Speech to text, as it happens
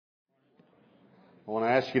I want to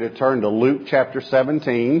ask you to turn to Luke chapter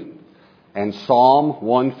 17 and Psalm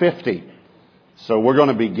 150. So we're going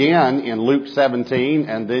to begin in Luke 17,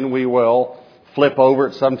 and then we will flip over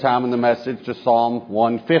at some time in the message to Psalm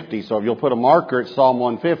 150. So if you'll put a marker at Psalm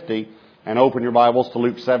 150 and open your Bibles to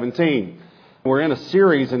Luke 17. We're in a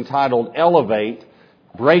series entitled Elevate,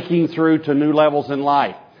 Breaking Through to New Levels in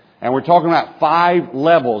Life. And we're talking about 5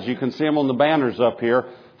 levels. You can see them on the banners up here.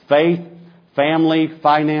 Faith, family,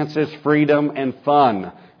 finances, freedom, and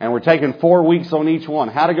fun. And we're taking 4 weeks on each one.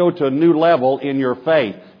 How to go to a new level in your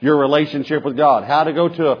faith, your relationship with God. How to go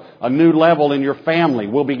to a new level in your family.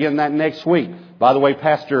 We'll begin that next week. By the way,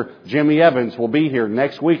 Pastor Jimmy Evans will be here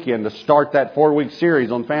next weekend to start that 4-week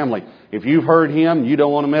series on family. If you've heard him, you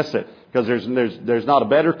don't want to miss it. Because there's not a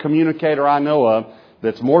better communicator I know of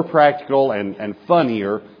that's more practical and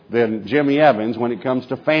funnier than Jimmy Evans when it comes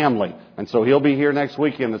to family. And so he'll be here next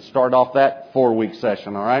weekend to start off that 4-week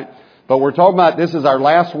session, all right? But we're talking about, this is our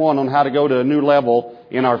last one on how to go to a new level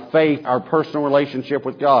in our faith, our personal relationship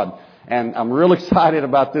with God. And I'm real excited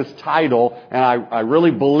about this title, and I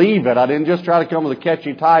really believe it. I didn't just try to come with a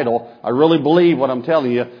catchy title. I really believe what I'm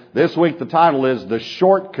telling you. This week the title is The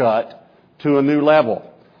Shortcut to a New Level.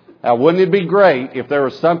 Now, wouldn't it be great if there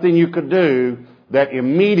was something you could do that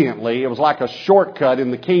immediately, it was like a shortcut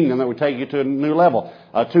in the kingdom that would take you to a new level.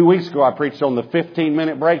 2 weeks ago, I preached on the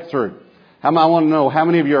 15-minute breakthrough. I want to know how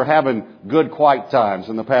many of you are having good quiet times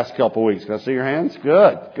in the past couple of weeks. Can I see your hands?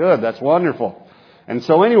 Good. That's wonderful. And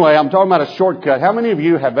so anyway, I'm talking about a shortcut. How many of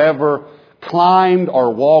you have ever climbed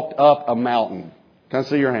or walked up a mountain? Can I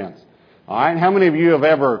see your hands? All right. How many of you have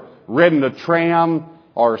ever ridden a tram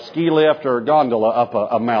or a ski lift or a gondola up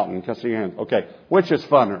a mountain? Can I see your hands? Okay. Which is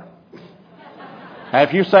funner? Now,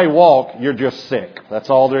 if you say walk, you're just sick. That's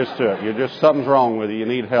all there is to it. Something's wrong with you. You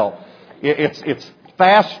need help. It's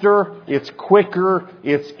faster, it's quicker,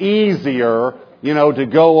 it's easier, to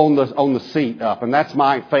go on the seat up. And that's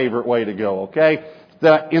my favorite way to go, okay?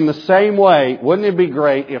 In the same way, wouldn't it be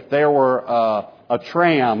great if there were a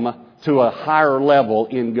tram to a higher level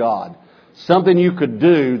in God? Something you could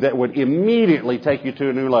do that would immediately take you to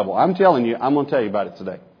a new level. I'm telling you, I'm going to tell you about it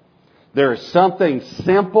today. There is something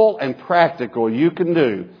simple and practical you can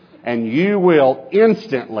do, and you will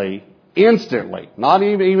instantly, not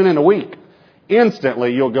even in a week,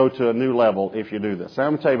 instantly you'll go to a new level if you do this. I'm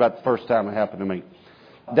going to tell you about the first time it happened to me.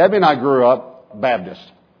 Debbie and I grew up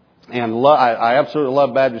Baptist, and I absolutely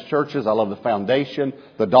love Baptist churches. I love the foundation,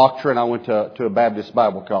 the doctrine. I went to a Baptist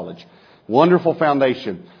Bible college. Wonderful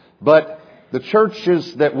foundation. But the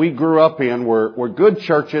churches that we grew up in were good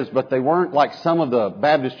churches, but they weren't like some of the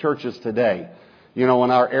Baptist churches today, in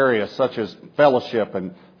our area, such as Fellowship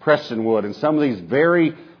and Prestonwood and some of these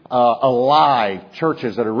very alive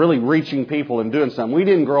churches that are really reaching people and doing something. We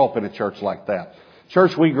didn't grow up in a church like that.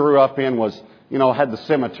 Church we grew up in was, had the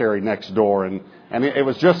cemetery next door, and it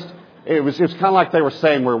was kind of like they were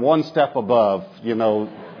saying we're one step above,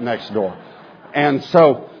 next door. And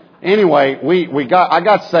so anyway, I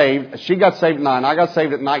got saved. She got saved at 9. I got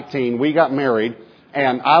saved at 19. We got married,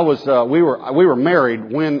 and we were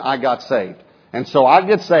married when I got saved. And so I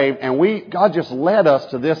get saved, and God just led us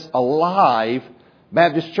to this alive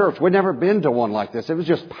Baptist church. We'd never been to one like this. It was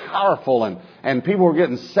just powerful, and people were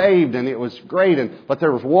getting saved, and it was great. But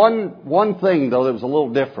there was one thing though that was a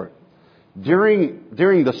little different. During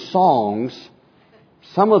the songs,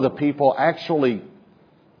 some of the people actually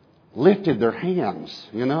lifted their hands,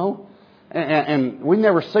 and we'd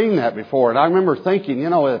never seen that before. And I remember thinking,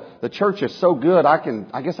 the church is so good,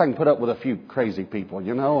 I guess I can put up with a few crazy people,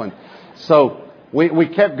 and so we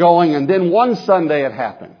kept going. And then one Sunday it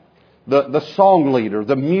happened. The song leader,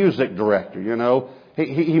 the music director,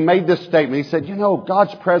 he made this statement. He said,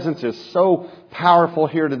 God's presence is so powerful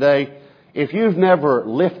here today. If you've never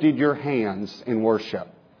lifted your hands in worship,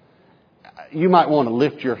 you might want to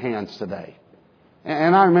lift your hands today.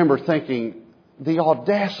 And I remember thinking, the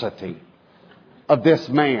audacity of this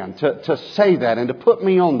man to say that and to put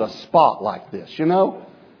me on the spot like this, I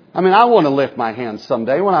want to lift my hands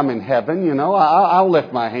someday when I'm in heaven, I'll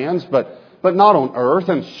lift my hands, but not on earth,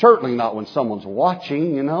 and certainly not when someone's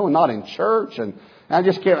watching, and not in church. And I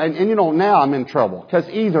just can't, and now I'm in trouble, because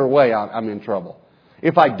either way I'm in trouble.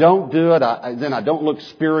 If I don't do it, then I don't look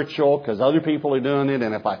spiritual because other people are doing it.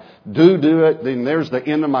 And if I do it, then there's the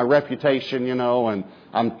end of my reputation, and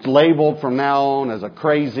I'm labeled from now on as a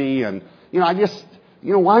crazy. And, why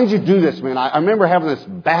did you do this, man? I remember having this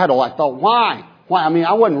battle. I thought, why?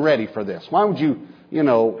 I wasn't ready for this. Why would you,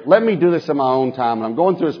 let me do this in my own time. And I'm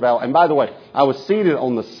going through this battle. And by the way, I was seated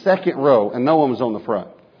on the second row and no one was on the front.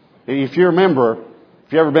 If you remember,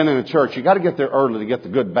 if you've ever been in a church, you got to get there early to get the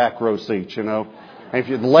good back row seats,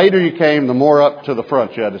 And the later you came, the more up to the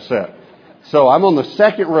front you had to sit. So I'm on the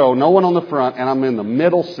second row, no one on the front, and I'm in the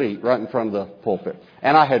middle seat right in front of the pulpit.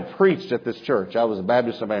 And I had preached at this church. I was a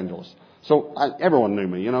Baptist evangelist. So everyone knew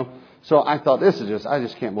me, So I thought, I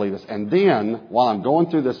just can't believe this. And then, while I'm going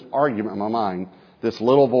through this argument in my mind, this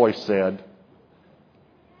little voice said,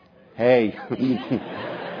 hey,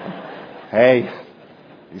 hey,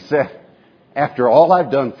 he said, after all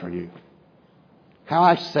I've done for you, how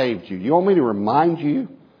I saved you, you want me to remind you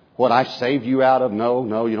what I saved you out of?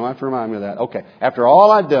 No, you don't have to remind me of that. Okay, after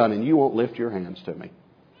all I've done, and you won't lift your hands to me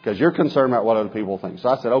because you're concerned about what other people think. So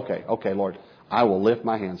I said, okay, Lord, I will lift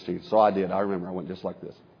my hands to you. So I did. I remember I went just like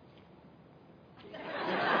this.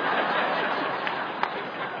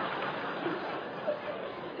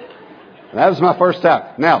 That was my first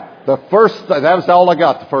time. Now, that was all I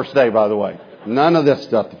got the first day, by the way. None of this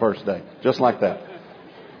stuff the first day. Just like that.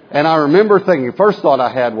 And I remember thinking, the first thought I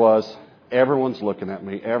had was, everyone's looking at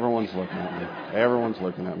me. Everyone's looking at me. Everyone's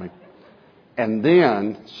looking at me. And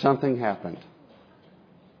then something happened.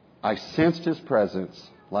 I sensed His presence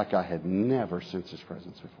like I had never sensed His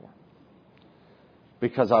presence before.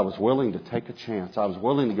 Because I was willing to take a chance. I was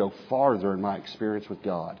willing to go farther in my experience with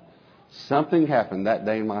God. Something happened that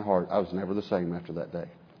day in my heart. I was never the same after that day.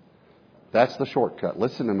 That's the shortcut.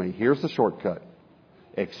 Listen to me. Here's the shortcut.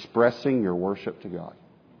 Expressing your worship to God.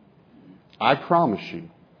 I promise you,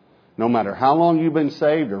 no matter how long you've been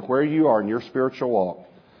saved or where you are in your spiritual walk,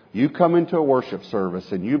 you come into a worship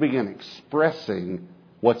service and you begin expressing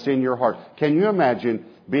what's in your heart. Can you imagine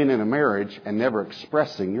being in a marriage and never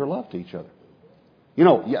expressing your love to each other?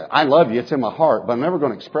 I love you. It's in my heart, but I'm never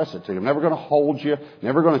going to express it to you. I'm never going to hold you.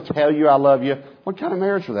 Never going to tell you I love you. What kind of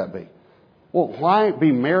marriage would that be? Well, why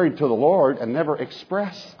be married to the Lord and never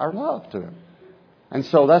express our love to Him? And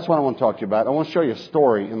so that's what I want to talk to you about. I want to show you a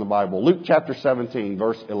story in the Bible. Luke chapter 17,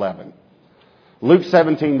 verse 11. Luke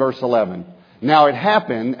 17, verse 11. Now it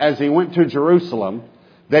happened as He went to Jerusalem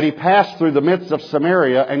that He passed through the midst of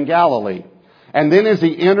Samaria and Galilee. And then as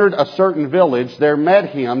He entered a certain village, there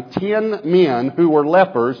met Him 10 men who were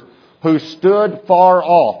lepers who stood far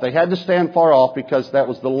off. They had to stand far off because that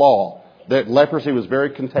was the law. That leprosy was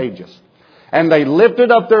very contagious. And they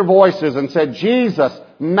lifted up their voices and said, Jesus,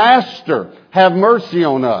 Master, have mercy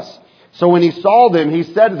on us. So when He saw them, He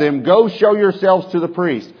said to them, go show yourselves to the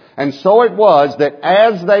priest. And so it was that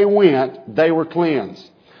as they went, they were cleansed.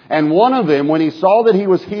 And one of them, when he saw that he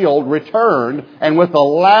was healed, returned and with a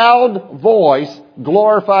loud voice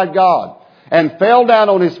glorified God and fell down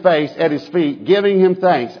on his face at His feet, giving Him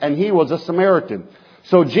thanks. And he was a Samaritan.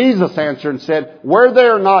 So Jesus answered and said, were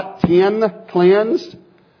there not 10 cleansed?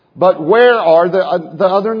 But where are the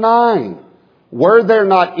other 9? Were there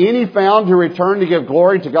not any found who returned to give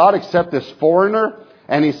glory to God except this foreigner?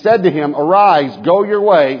 And He said to him, arise, go your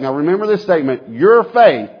way. Now remember this statement, your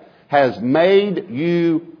faith has made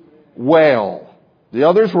you well. The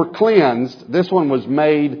others were cleansed. This one was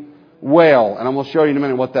made well. And I'm going to show you in a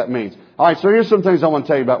minute what that means. All right, so here's some things I want to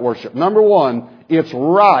tell you about worship. Number one, it's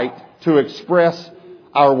right to express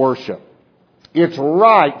our worship. It's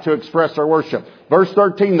right to express our worship. Verse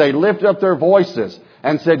 13, they lifted up their voices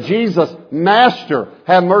and said, Jesus, Master,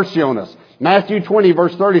 have mercy on us. Matthew 20,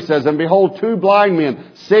 verse 30 says, and behold, 2 blind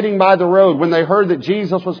men sitting by the road, when they heard that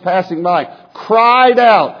Jesus was passing by, cried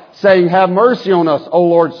out, saying, have mercy on us, O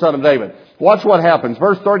Lord, Son of David. Watch what happens.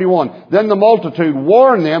 Verse 31, then the multitude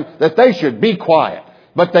warned them that they should be quiet.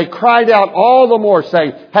 But they cried out all the more,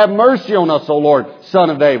 saying, have mercy on us, O Lord, Son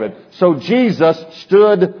of David. So Jesus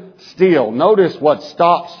stood still. Notice what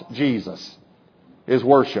stops Jesus is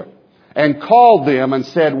worship. And called them and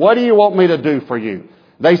said, what do you want me to do for you?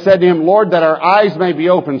 They said to Him, Lord, that our eyes may be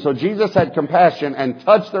opened. So Jesus had compassion and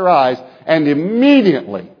touched their eyes, and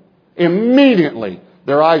immediately,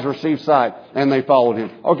 their eyes received sight, and they followed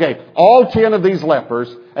Him. Okay, all 10 of these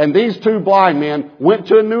lepers and these 2 blind men went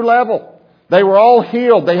to a new level. They were all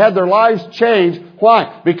healed. They had their lives changed.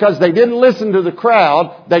 Why? Because they didn't listen to the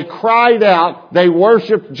crowd. They cried out. They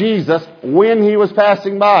worshiped Jesus when He was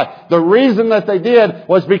passing by. The reason that they did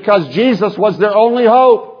was because Jesus was their only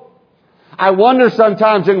hope. I wonder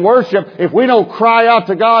sometimes in worship if we don't cry out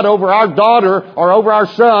to God over our daughter or over our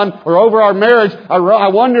son or over our marriage. I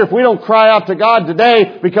wonder if we don't cry out to God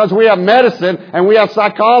today because we have medicine and we have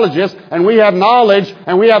psychologists and we have knowledge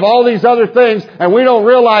and we have all these other things and we don't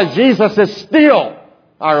realize Jesus is still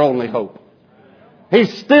our only hope.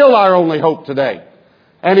 He's still our only hope today.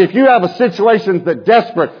 And if you have a situation that's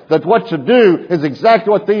desperate, that what to do is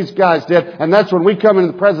exactly what these guys did. And that's when we come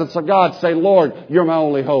into the presence of God, say, Lord, you're my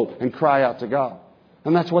only hope, and cry out to God.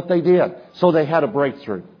 And that's what they did. So they had a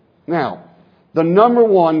breakthrough. Now, the number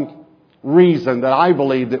one reason that I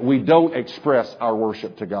believe that we don't express our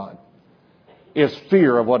worship to God is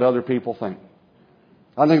fear of what other people think.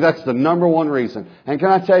 I think that's the number one reason. And can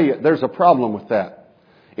I tell you, there's a problem with that.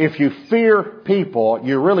 If you fear people,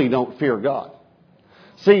 you really don't fear God.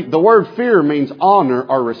 See, the word fear means honor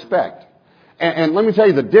or respect. And let me tell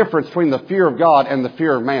you the difference between the fear of God and the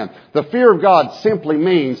fear of man. The fear of God simply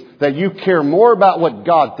means that you care more about what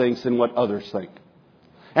God thinks than what others think.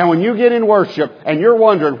 And when you get in worship and you're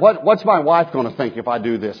wondering, what's my wife going to think if I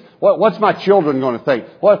do this? What's my children going to think?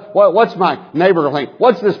 What's my neighbor going to think?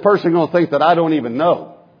 What's this person going to think that I don't even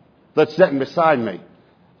know that's sitting beside me?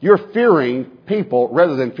 You're fearing people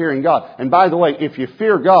rather than fearing God. And by the way, if you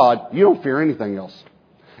fear God, you don't fear anything else.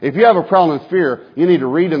 If you have a problem with fear, you need to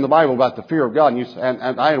read in the Bible about the fear of God.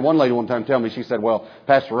 And I had one lady one time tell me, she said, well,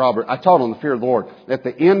 Pastor Robert, I taught on the fear of the Lord. At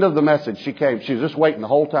the end of the message, she came. She was just waiting the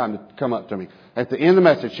whole time to come up to me. At the end of the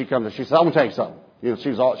message, she comes and she said, I want to tell you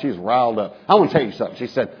something. She's riled up. I want to tell you something. She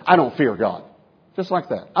said, I don't fear God. Just like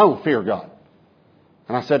that. I don't fear God.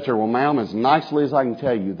 And I said to her, well, ma'am, as nicely as I can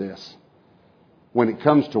tell you this, when it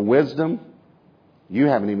comes to wisdom, you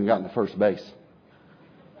haven't even gotten to first base.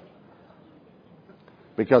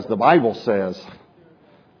 Because the Bible says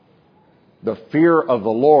the fear of the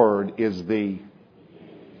Lord is the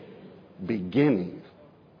beginning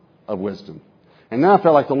of wisdom. And now I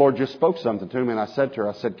felt like the Lord just spoke something to me, and I said to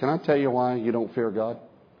her, can I tell you why you don't fear God?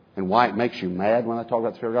 And why it makes you mad when I talk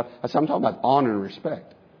about the fear of God? I said, I'm talking about honor and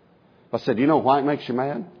respect. I said, do you know why it makes you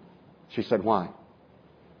mad? She said, why?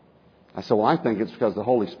 I said, well, I think it's because the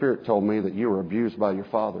Holy Spirit told me that you were abused by your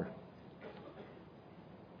father.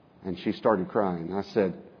 And she started crying. I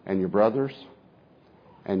said, and your brothers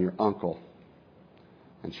and your uncle.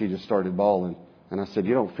 And she just started bawling. And I said,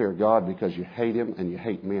 you don't fear God because you hate Him and you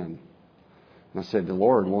hate men. And I said, the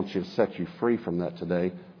Lord wants you to set you free from that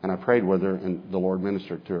today. And I prayed with her, and the Lord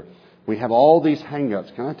ministered to her. We have all these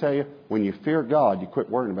hang-ups. Can I tell you, when you fear God, you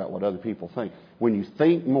quit worrying about what other people think. When you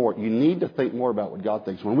think more, you need to think more about what God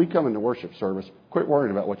thinks. When we come into worship service, quit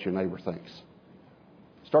worrying about what your neighbor thinks.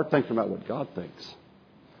 Start thinking about what God thinks.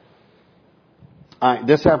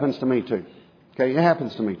 This happens to me too. Okay, it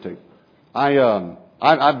happens to me too.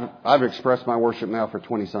 I've expressed my worship now for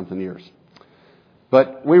 20-something years.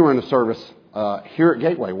 But we were in a service here at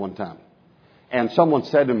Gateway one time. And someone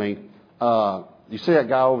said to me, you see that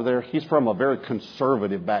guy over there? He's from a very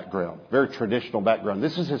conservative background, very traditional background.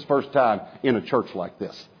 This is his first time in a church like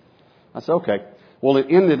this. I said, okay. Well, it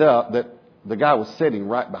ended up that the guy was sitting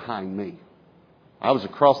right behind me. I was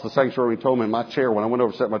across the sanctuary. He told me in my chair. When I went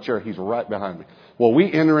over to sit in my chair, he's right behind me. Well,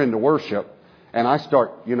 we enter into worship, and I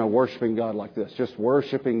start, worshiping God like this, just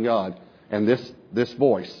worshiping God. And this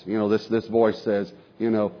voice, this voice says,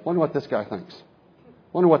 wonder what this guy thinks.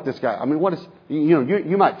 Wonder what this guy, what is,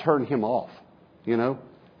 you might turn him off,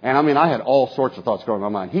 And I had all sorts of thoughts going in my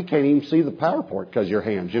mind. He can't even see the PowerPoint because of your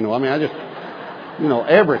hands, I just,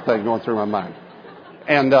 everything going through my mind.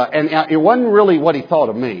 And it wasn't really what he thought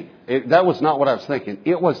of me. That was not what I was thinking.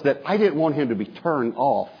 It was that I didn't want him to be turned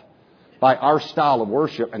off by our style of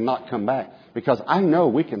worship and not come back. Because I know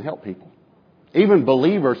we can help people. Even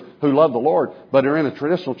believers who love the Lord but are in a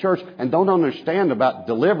traditional church and don't understand about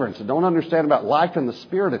deliverance and don't understand about life in the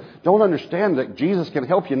Spirit and don't understand that Jesus can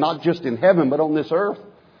help you not just in heaven but on this earth.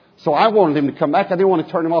 So I wanted him to come back. I didn't want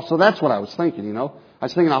to turn him off. So that's what I was thinking, I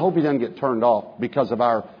was thinking, I hope he doesn't get turned off because of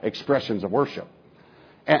our expressions of worship.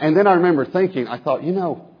 And then I remember thinking, I thought,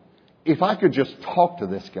 if I could just talk to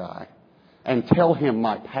this guy and tell him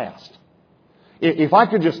my past. If I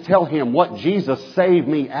could just tell him what Jesus saved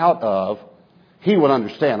me out of, he would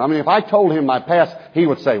understand. If I told him my past, he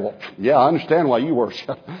would say, well, yeah, I understand why you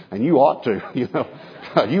worship. And you ought to,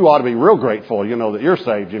 You ought to be real grateful, that you're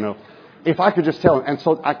saved, If I could just tell him. And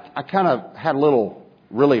so I kind of had a little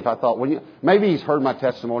relief. I thought, well, maybe he's heard my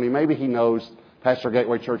testimony. Maybe he knows Pastor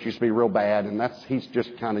Gateway Church used to be real bad. And he's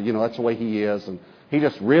just kind of, that's the way he is. And he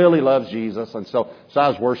just really loves Jesus. And so I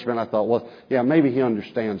was worshiping. I thought, well, yeah, maybe he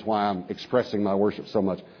understands why I'm expressing my worship so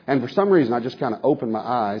much. And for some reason, I just kind of opened my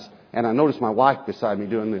eyes, and I noticed my wife beside me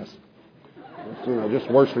doing this. Just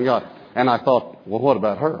worshiping God. And I thought, well, what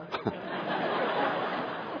about her?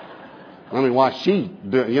 Why she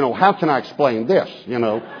do, how can I explain this?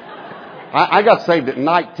 I got saved at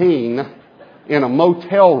 19 in a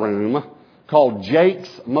motel room called Jake's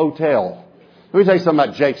Motel. Let me tell you something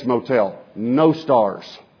about Jake's Motel. No stars.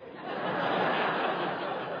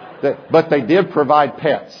 But they did provide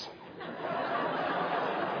pets.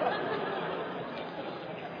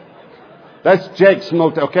 That's Jake's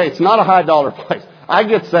Motel. Okay, it's not a high dollar place. I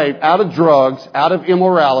get saved out of drugs, out of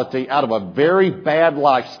immorality, out of a very bad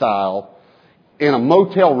lifestyle in a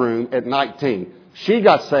motel room at 19. She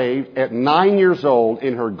got saved at 9 years old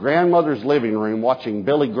in her grandmother's living room watching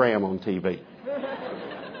Billy Graham on TV.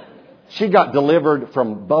 She got delivered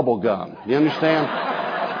from bubble gum. You understand?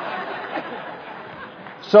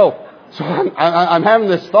 So I'm having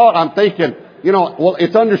this thought. I'm thinking, well,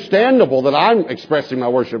 it's understandable that I'm expressing my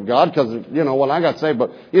worship of God because, when I got saved.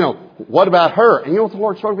 But, what about her? And you know what the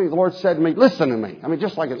Lord spoke to me? The Lord said to me, listen to me. I mean,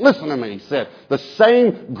 just like it. Listen to me, He said. The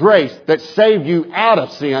same grace that saved you out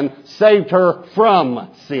of sin saved her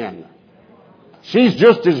from sin. She's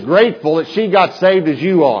just as grateful that she got saved as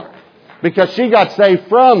you are. Because she got saved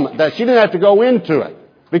from that. She didn't have to go into it.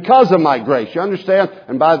 Because of my grace. You understand?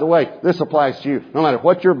 And by the way, this applies to you. No matter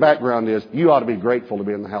what your background is, you ought to be grateful to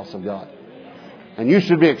be in the house of God. And you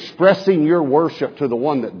should be expressing your worship to the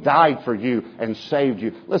one that died for you and saved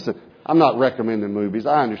you. Listen, I'm not recommending movies.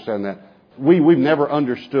 I understand that. We've never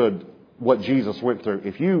understood what Jesus went through.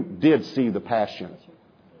 If you did see The Passion,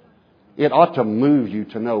 it ought to move you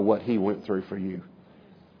to know what He went through for you.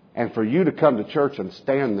 And for you to come to church and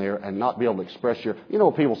stand there and not be able to express your... You know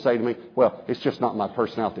what people say to me? Well, it's just not my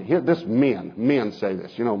personality. Here, men say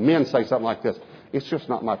this. Men say something like this. It's just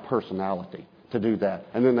not my personality to do that.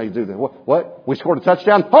 And then they do that. What? We scored a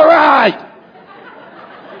touchdown? All right!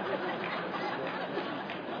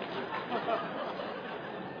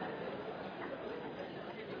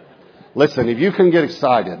 Listen, if you can get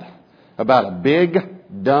excited about a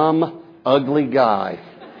big, dumb, ugly guy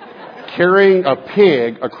carrying a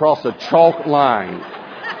pig across a chalk line,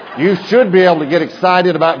 you should be able to get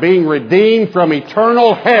excited about being redeemed from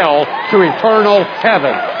eternal hell to eternal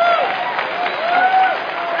heaven.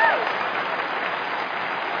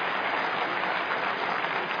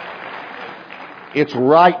 It's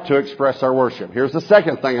right to express our worship. Here's the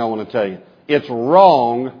second thing I want to tell you. It's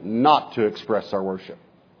wrong not to express our worship.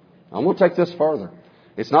 I'm going to take this further.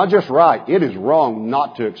 It's not just right. It is wrong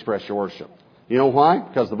not to express your worship. You know why?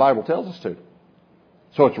 Because the Bible tells us to.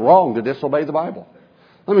 So it's wrong to disobey the Bible.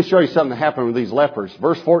 Let me show you something that happened with these lepers.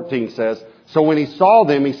 Verse 14 says, so when He saw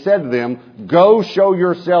them, He said to them, go show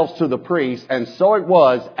yourselves to the priests. And so it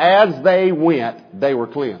was, as they went, they were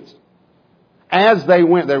cleansed. As they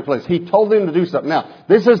went, they were cleansed. He told them to do something. Now,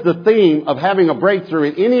 this is the theme of having a breakthrough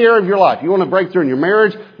in any area of your life. You want a breakthrough in your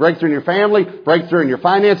marriage, breakthrough in your family, breakthrough in your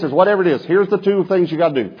finances, whatever it is. Here's the two things you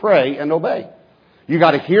got to do. Pray and obey. You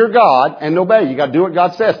got to hear God and obey. You got to do what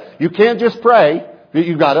God says. You can't just pray.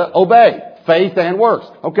 You got to obey. Faith and works.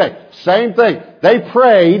 Okay, same thing. They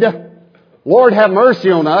prayed, Lord, have mercy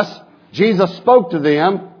on us. Jesus spoke to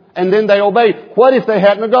them, and then they obeyed. What if they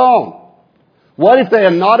hadn't have gone? What if they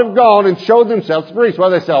had not have gone and showed themselves to priests? Well,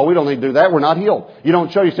 they say, we don't need to do that. We're not healed. You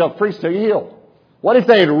don't show yourself to priests till you're healed. What if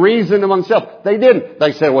they had reasoned among themselves? They didn't.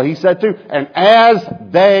 They said, He said to. And as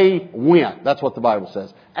they went, that's what the Bible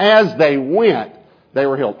says. As they went, they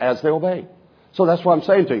were healed. As they obeyed. So that's what I'm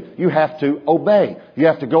saying to you. You have to obey. You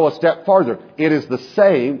have to go a step farther. It is the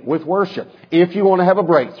same with worship. If you want to have a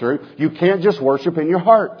breakthrough, you can't just worship in your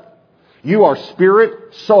heart. You are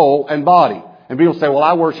spirit, soul, and body. And people say,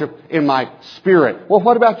 I worship in my spirit. Well,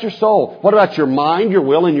 what about your soul? What about your mind, your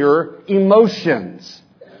will, and your emotions?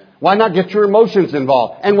 Why not get your emotions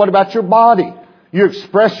involved? And what about your body? You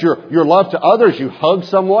express your love to others. You hug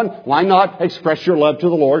someone. Why not express your love to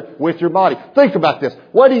the Lord with your body? Think about this.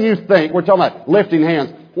 What do you think? We're talking about lifting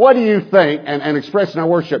hands. What do you think and expressing our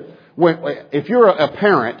worship? If you're a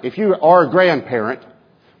parent, if you are a grandparent,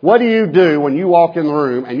 what do you do when you walk in the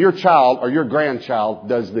room and your child or your grandchild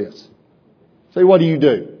does this? Say, what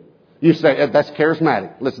do? You say, that's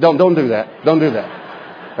charismatic. Don't do that. Don't do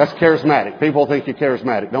that. That's charismatic. People think you're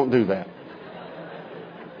charismatic. Don't do that.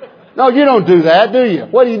 No, you don't do that, do you?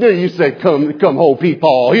 What do? You say, come, hold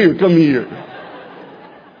Paul. Here, come here.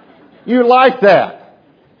 You like that.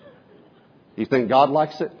 You think God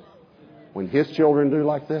likes it? When His children do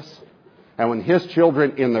like this? And when His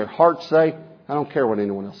children in their hearts say, I don't care what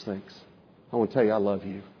anyone else thinks. I want to tell you, I love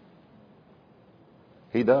you.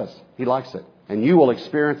 He does. He likes it. And you will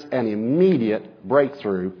experience an immediate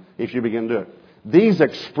breakthrough if you begin to do it. These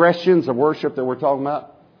expressions of worship that we're talking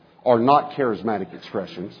about are not charismatic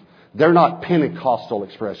expressions. They're not Pentecostal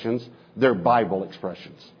expressions. They're Bible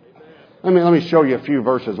expressions. Let me show you a few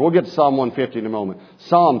verses. We'll get to Psalm 150 in a moment.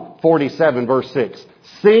 Psalm 47 verse 6.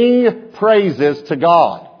 Sing praises to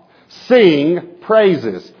God. Sing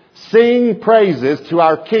praises. Sing praises to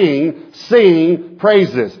our King. Sing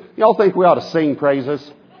praises. Y'all think we ought to sing praises?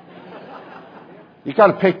 You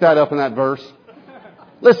kind of pick that up in that verse.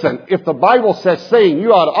 Listen, if the Bible says sing,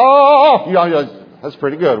 you ought to, that's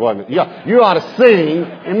pretty good, wasn't it? You ought to sing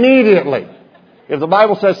immediately. If the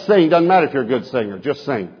Bible says sing, doesn't matter if you're a good singer, just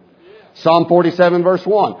sing. Psalm 47 verse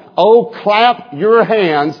 1. Oh, clap your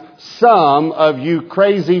hands, some of you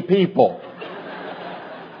crazy people.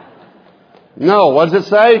 No, what does it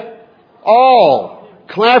say? All.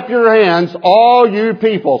 Clap your hands, all you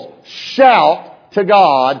peoples. Shout to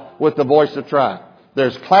God with the voice of triumph.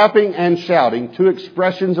 There's clapping and shouting, two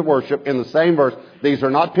expressions of worship in the same verse. These are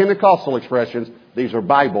not Pentecostal expressions. These are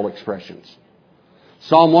Bible expressions.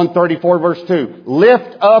 Psalm 134 verse 2.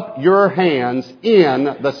 Lift up your hands in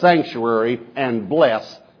the sanctuary and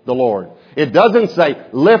bless the Lord. It doesn't say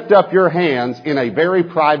lift up your hands in a very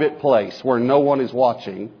private place where no one is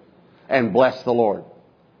watching and bless the Lord.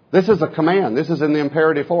 This is a command. This is in the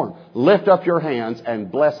imperative form. Lift up your hands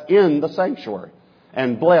and bless in the sanctuary.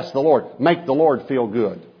 And bless the Lord. Make the Lord feel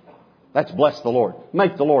good. That's bless the Lord.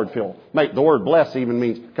 Make the Lord feel. The word bless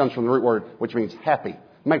even comes from the root word which means happy.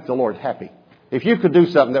 Make the Lord happy. If you could do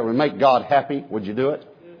something that would make God happy, would you do it?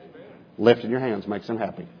 Lifting your hands makes Him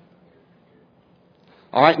happy.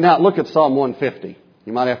 All right, now look at Psalm 150.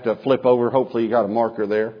 You might have to flip over. Hopefully you got a marker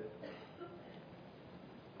there.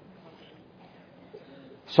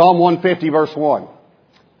 Psalm 150 verse 1.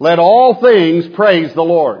 Let all things praise the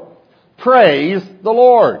Lord. Praise the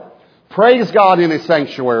Lord. Praise God in His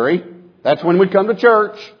sanctuary. That's when we come to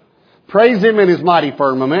church. Praise Him in His mighty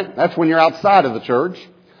firmament. That's when you're outside of the church.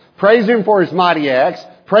 Praise Him for His mighty acts.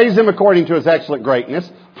 Praise Him according to His excellent greatness.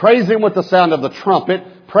 Praise Him with the sound of the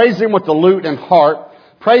trumpet. Praise Him with the lute and harp.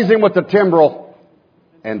 Praise Him with the timbrel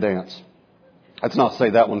and dance. Let's not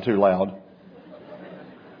say that one too loud.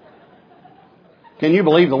 Can you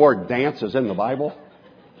believe the word dance is in the Bible?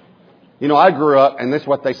 You know, I grew up, and this is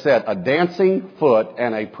what they said. A dancing foot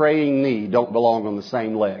and a praying knee don't belong on the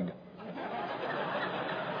same leg.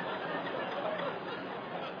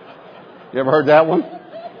 You ever heard that one?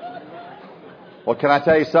 Well, can I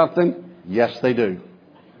tell you something? Yes, they do.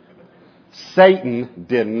 Satan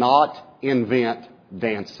did not invent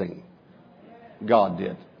dancing. God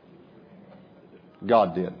did.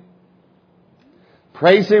 God did.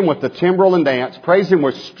 Praise Him with the timbrel and dance. Praise Him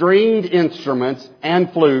with stringed instruments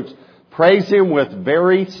and flutes. Praise Him with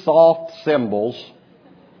very soft cymbals.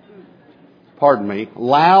 Pardon me.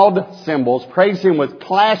 Loud cymbals. Praise Him with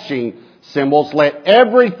clashing cymbals. Let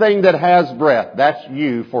everything that has breath, that's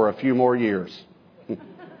you for a few more years.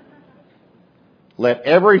 Let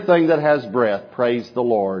everything that has breath praise the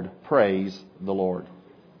Lord. Praise the Lord.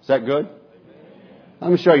 Is that good?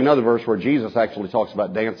 Let me show you another verse where Jesus actually talks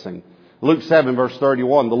about dancing. Luke 7 verse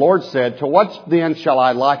 31. The Lord said, to what then shall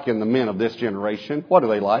I liken the men of this generation? What are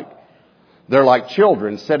they like? They're like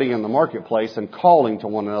children sitting in the marketplace and calling to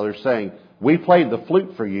one another saying, we played the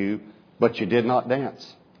flute for you, but you did not dance.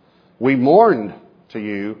 We mourned to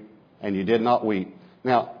you and you did not weep.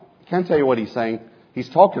 Now, can I tell you what he's saying? He's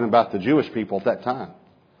talking about the Jewish people at that time.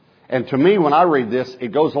 And to me, when I read this,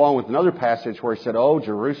 it goes along with another passage where he said, oh,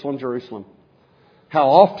 Jerusalem, Jerusalem, how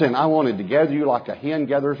often I wanted to gather you like a hen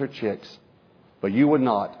gathers her chicks, but you would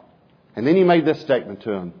not. And then he made this statement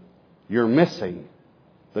to him. You're missing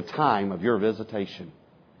the time of your visitation.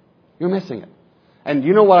 You're missing it. And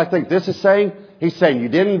you know what I think this is saying? He's saying you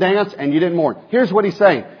didn't dance and you didn't mourn. Here's what he's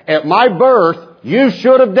saying. At my birth, you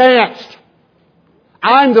should have danced.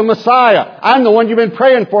 I'm the Messiah. I'm the one you've been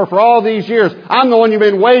praying for all these years. I'm the one you've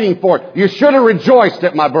been waiting for. You should have rejoiced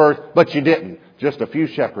at my birth, but you didn't. Just a few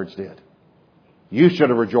shepherds did. You should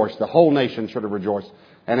have rejoiced. The whole nation should have rejoiced.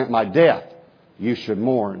 And at my death, you should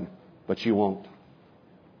mourn, but you won't.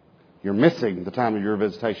 You're missing the time of your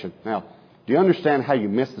visitation. Now, do you understand how you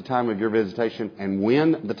miss the time of your visitation and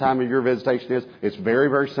when the time of your visitation is? It's very,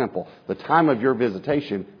 very simple. The time of your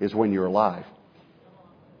visitation is when you're alive.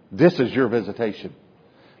 This is your visitation.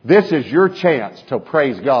 This is your chance to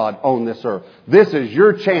praise God on this earth. This is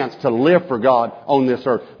your chance to live for God on this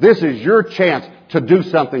earth. This is your chance to do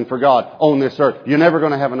something for God on this earth. You're never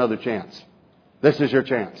going to have another chance. This is your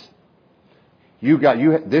chance.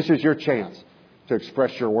 This is your chance to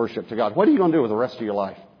express your worship to God. What are you going to do with the rest of your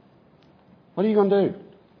life? What are you going to do?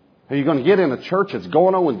 Are you going to get in a church that's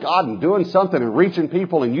going on with God and doing something and reaching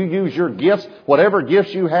people and you use your gifts, whatever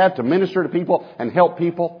gifts you have to minister to people and help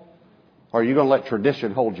people? Or are you going to let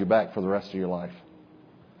tradition hold you back for the rest of your life?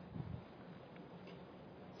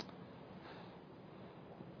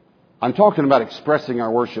 I'm talking about expressing our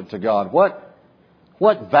worship to God. What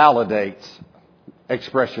validates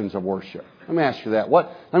expressions of worship? Let me ask you that.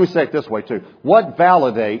 Let me say it this way too. What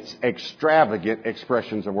validates extravagant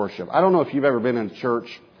expressions of worship? I don't know if you've ever been in a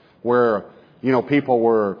church where, people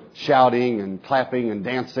were shouting and clapping and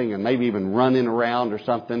dancing and maybe even running around or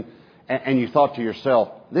something. And you thought to yourself,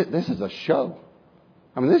 this is a show.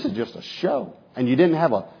 I mean, this is just a show. And you didn't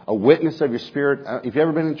have a witness of your spirit. Have you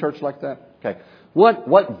ever been in church like that? Okay. What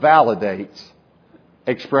validates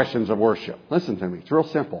expressions of worship? Listen to me. It's real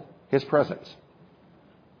simple. His presence.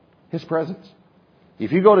 His presence.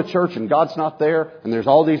 If you go to church and God's not there and there's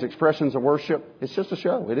all these expressions of worship, it's just a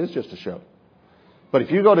show. It is just a show. But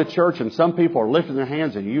if you go to church and some people are lifting their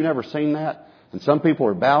hands and you've never seen that, and some people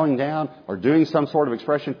are bowing down or doing some sort of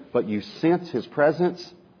expression, but you sense His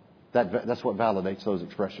presence, that's what validates those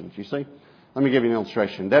expressions. You see? Let me give you an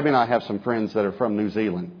illustration. Debbie and I have some friends that are from New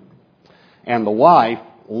Zealand. And the wife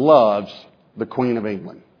loves the Queen of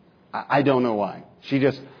England. I don't know why. She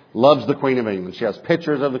just loves the Queen of England. She has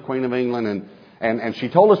pictures of the Queen of England. And she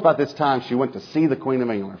told us about this time she went to see the Queen of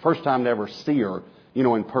England. Her first time to ever see her,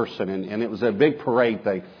 in person. And it was a big parade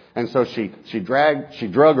thing. And so she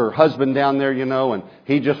drug her husband down there, and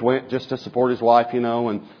he just went just to support his wife,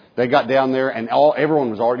 and they got down there and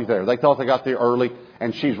everyone was already there. They thought they got there early,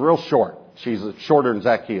 and she's real short. She's shorter than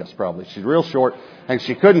Zacchaeus probably. She's real short, and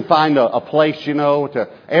she couldn't find a place, to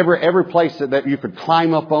every place that you could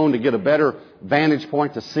climb up on to get a better vantage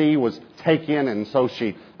point to see was taken, and so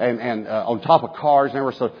she on top of cars and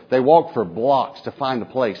everything. So they walked for blocks to find a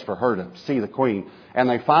place for her to see the Queen, and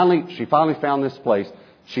she finally found this place.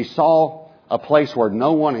 She saw a place where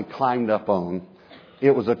no one had climbed up on.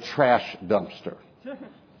 It was a trash dumpster.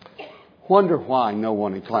 Wonder why no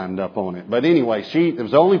one had climbed up on it. But anyway, it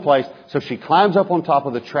was the only place. So she climbs up on top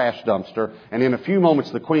of the trash dumpster, and in a few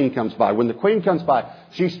moments the Queen comes by. When the Queen comes by,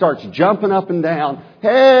 she starts jumping up and down,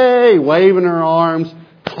 hey, waving her arms,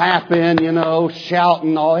 clapping,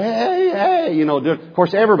 shouting, all, hey, Of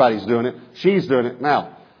course, everybody's doing it. She's doing it.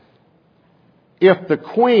 Now, if the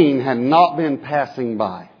Queen had not been passing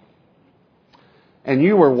by, and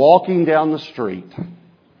you were walking down the street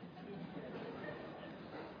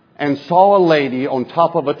and saw a lady on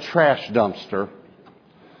top of a trash dumpster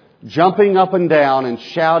jumping up and down and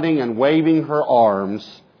shouting and waving her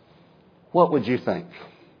arms, what would you think?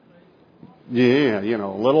 Yeah, a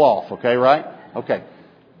little off, okay, right? Okay.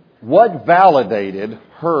 What validated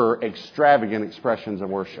her extravagant expressions of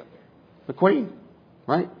worship? The Queen,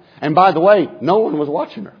 right? And by the way, no one was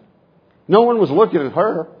watching her. No one was looking at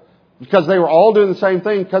her because they were all doing the same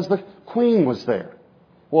thing because the Queen was there.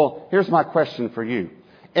 Well, here's my question for you.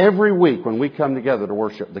 Every week when we come together to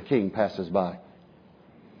worship, the King passes by.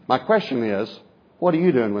 My question is, what are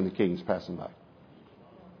you doing when the King's passing by?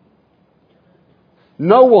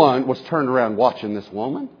 No one was turned around watching this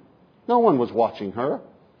woman. No one was watching her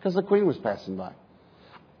because the Queen was passing by.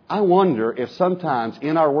 I wonder if sometimes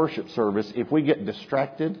in our worship service, if we get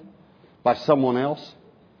distracted by someone else,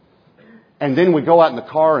 and then we go out in the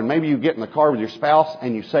car, and maybe you get in the car with your spouse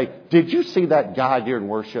and you say, did you see that guy during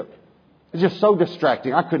worship? It's just so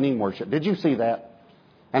distracting. I couldn't even worship. Did you see that?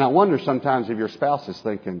 And I wonder sometimes if your spouse is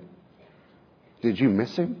thinking, did you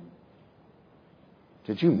miss him?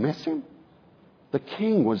 Did you miss him? The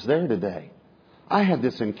King was there today. I had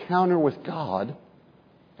this encounter with God,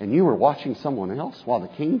 and you were watching someone else while the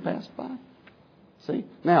King passed by? See?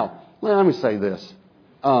 Now, let me say this.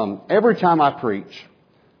 Every time I preach,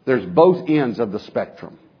 there's both ends of the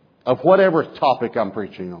spectrum of whatever topic I'm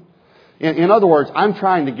preaching on. In other words, I'm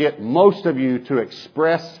trying to get most of you to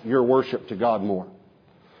express your worship to God more.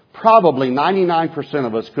 Probably 99%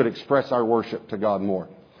 of us could express our worship to God more.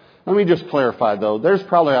 Let me just clarify, though. There's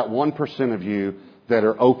probably about 1% of you that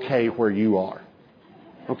are okay where you are.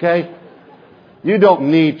 Okay? You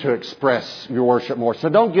don't need to express your worship more. So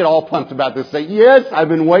don't get all pumped about this. Say, yes, I've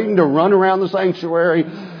been waiting to run around the sanctuary.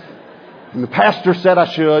 And the pastor said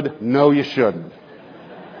I should. No, you shouldn't.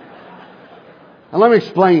 And let me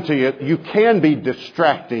explain to you, you can be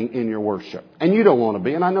distracting in your worship. And you don't want to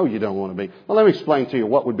be, and I know you don't want to be. Well, let me explain to you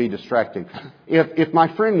what would be distracting. If my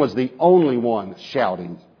friend was the only one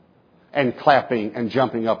shouting and clapping and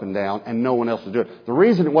jumping up and down and no one else was doing it, the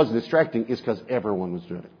reason it wasn't distracting is because everyone was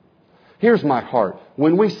doing it. Here's my heart.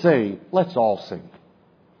 When we sing, let's all sing.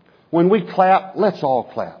 When we clap, let's all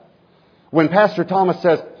clap. When Pastor Thomas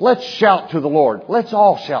says, let's shout to the Lord, let's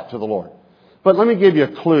all shout to the Lord. But let me give you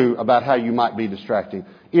a clue about how you might be distracting.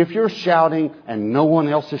 If you're shouting and no one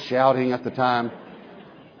else is shouting at the time,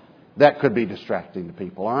 that could be distracting to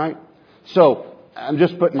people, all right? So I'm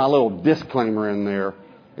just putting my little disclaimer in there.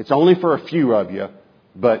 It's only for a few of you,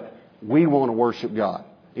 but we want to worship God.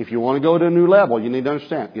 If you want to go to a new level, you need to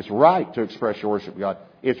understand it's right to express your worship to God.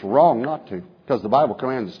 It's wrong not to, because the Bible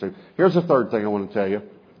commands us to. Here's the third thing I want to tell you.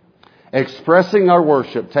 Expressing our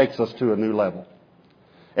worship takes us to a new level.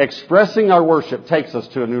 Expressing our worship takes us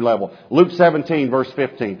to a new level. Luke 17, verse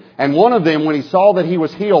 15. And one of them, when he saw that he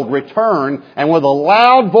was healed, returned and with a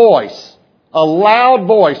loud voice,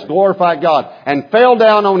 glorified God and fell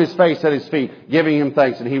down on his face at his feet, giving him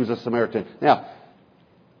thanks. And he was a Samaritan. Now,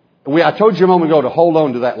 I told you a moment ago to hold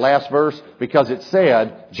on to that last verse because it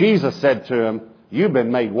said, Jesus said to him, you've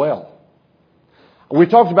been made well. We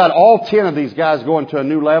talked about all 10 of these guys going to a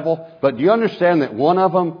new level, but do you understand that one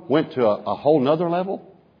of them went to a whole nother level?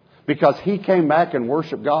 Because he came back and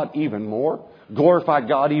worshiped God even more, glorified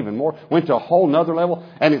God even more, went to a whole nother level.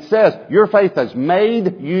 And it says, your faith has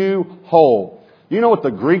made you whole. Do you know what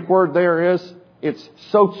the Greek word there is? It's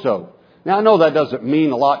sozo. Now I know that doesn't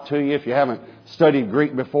mean a lot to you if you haven't studied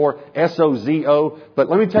Greek before, S-O-Z-O. But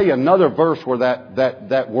let me tell you another verse where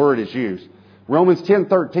that word is used. Romans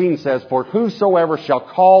 10:13 says, for whosoever shall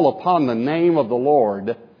call upon the name of the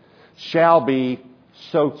Lord shall be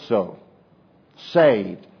sozo,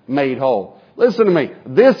 saved, made whole. Listen to me.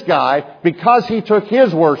 This guy, because he took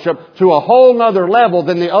his worship to a whole nother level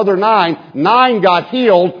than the other 9 got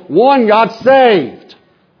healed, 1 got saved.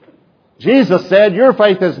 Jesus said, your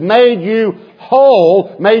faith has made you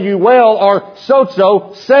whole, made you well, or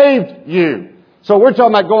sozo, saved you. So we're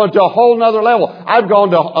talking about going to a whole nother level. I've gone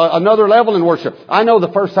to another level in worship. I know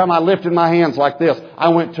the first time I lifted my hands like this, I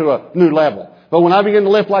went to a new level. But when I began to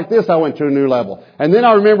lift like this, I went to a new level. And then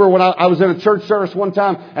I remember when I was in a church service one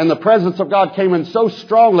time, and the presence of God came in so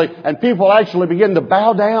strongly, and people actually began to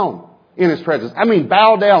bow down in His presence. I mean,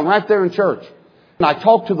 bow down right there in church. And I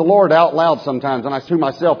talk to the Lord out loud sometimes, and I to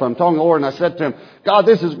myself, I'm talking to the Lord, and I said to Him, God,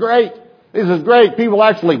 this is great. This is great. People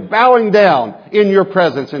actually bowing down in your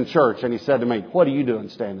presence in church. And He said to me, what are you doing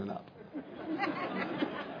standing up?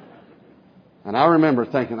 And I remember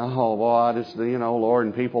thinking, oh, boy, I just, Lord,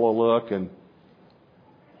 and people will look. And,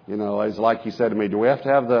 it's like He said to me, do we have to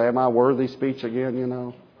have the am I worthy speech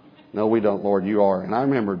again, No, we don't, Lord, you are. And I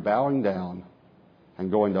remembered bowing down and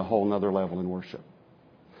going to a whole nother level in worship.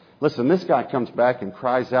 Listen, this guy comes back and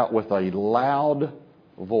cries out with a loud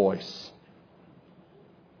voice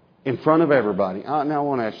in front of everybody. Now I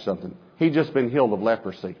want to ask you something. He'd just been healed of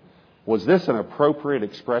leprosy. Was this an appropriate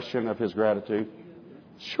expression of his gratitude?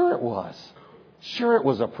 Sure it was. Sure it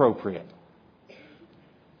was appropriate.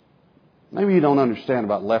 Maybe you don't understand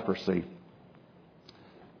about leprosy.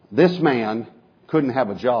 This man couldn't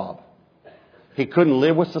have a job. He couldn't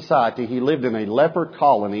live with society. He lived in a leper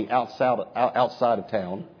colony outside of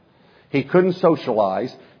town. He couldn't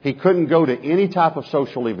socialize. He couldn't go to any type of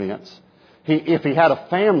social events. If he had a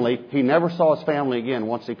family, he never saw his family again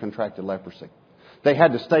once he contracted leprosy. They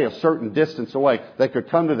had to stay a certain distance away. They could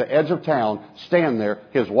come to the edge of town, stand there,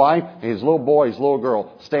 his wife, his little boy, his little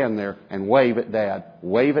girl, stand there and wave at Dad.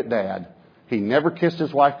 Wave at Dad. He never kissed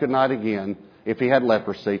his wife goodnight again if he had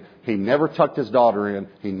leprosy. He never tucked his daughter in.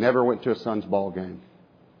 He never went to his son's ball game.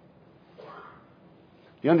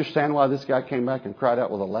 Do you understand why this guy came back and cried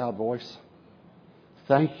out with a loud voice?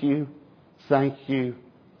 Thank you, thank you,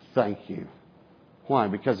 thank you. Why?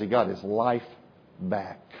 Because he got his life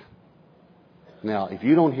back. Now, if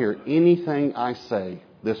you don't hear anything I say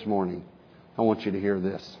this morning, I want you to hear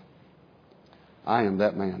this. I am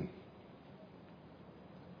that man.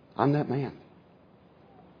 I'm that man.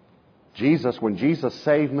 When Jesus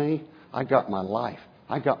saved me, I got my life.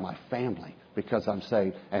 I got my family because I'm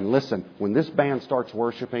saved. And listen, when this band starts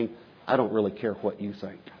worshiping, I don't really care what you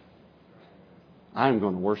think. I'm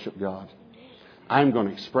going to worship God. I'm going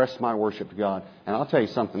to express my worship to God. And I'll tell you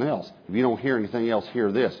something else. If you don't hear anything else,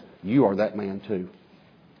 hear this. You are that man too.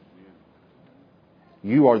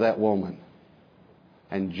 You are that woman.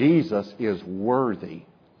 And Jesus is worthy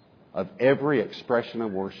of every expression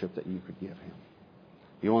of worship that you could give Him.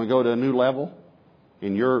 You want to go to a new level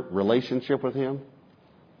in your relationship with Him?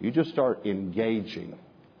 You just start engaging.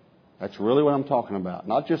 That's really what I'm talking about.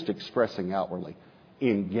 Not just expressing outwardly.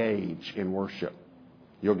 Engage in worship.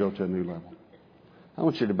 You'll go to a new level. I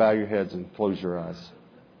want you to bow your heads and close your eyes.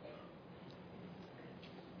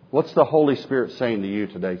 What's the Holy Spirit saying to you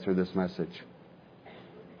today through this message?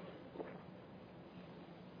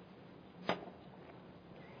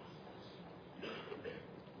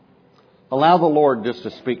 Allow the Lord just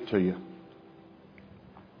to speak to you.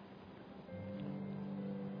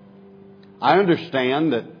 I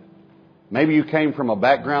understand that maybe you came from a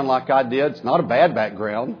background like I did. It's not a bad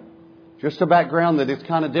background. Just a background that it's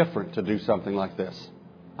kind of different to do something like this.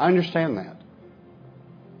 I understand that.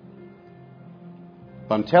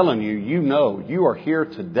 But I'm telling you, you are here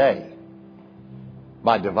today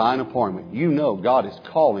by divine appointment. You know God is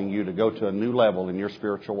calling you to go to a new level in your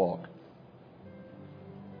spiritual walk.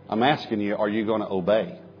 I'm asking you, are you going to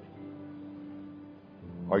obey?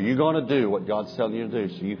 Are you going to do what God's telling you to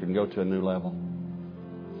do so you can go to a new level?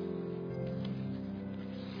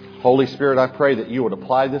 Holy Spirit, I pray that you would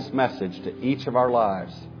apply this message to each of our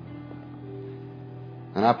lives.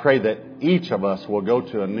 And I pray that each of us will go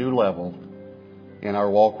to a new level in our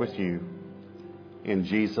walk with you. In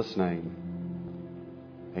Jesus' name,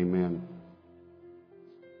 amen.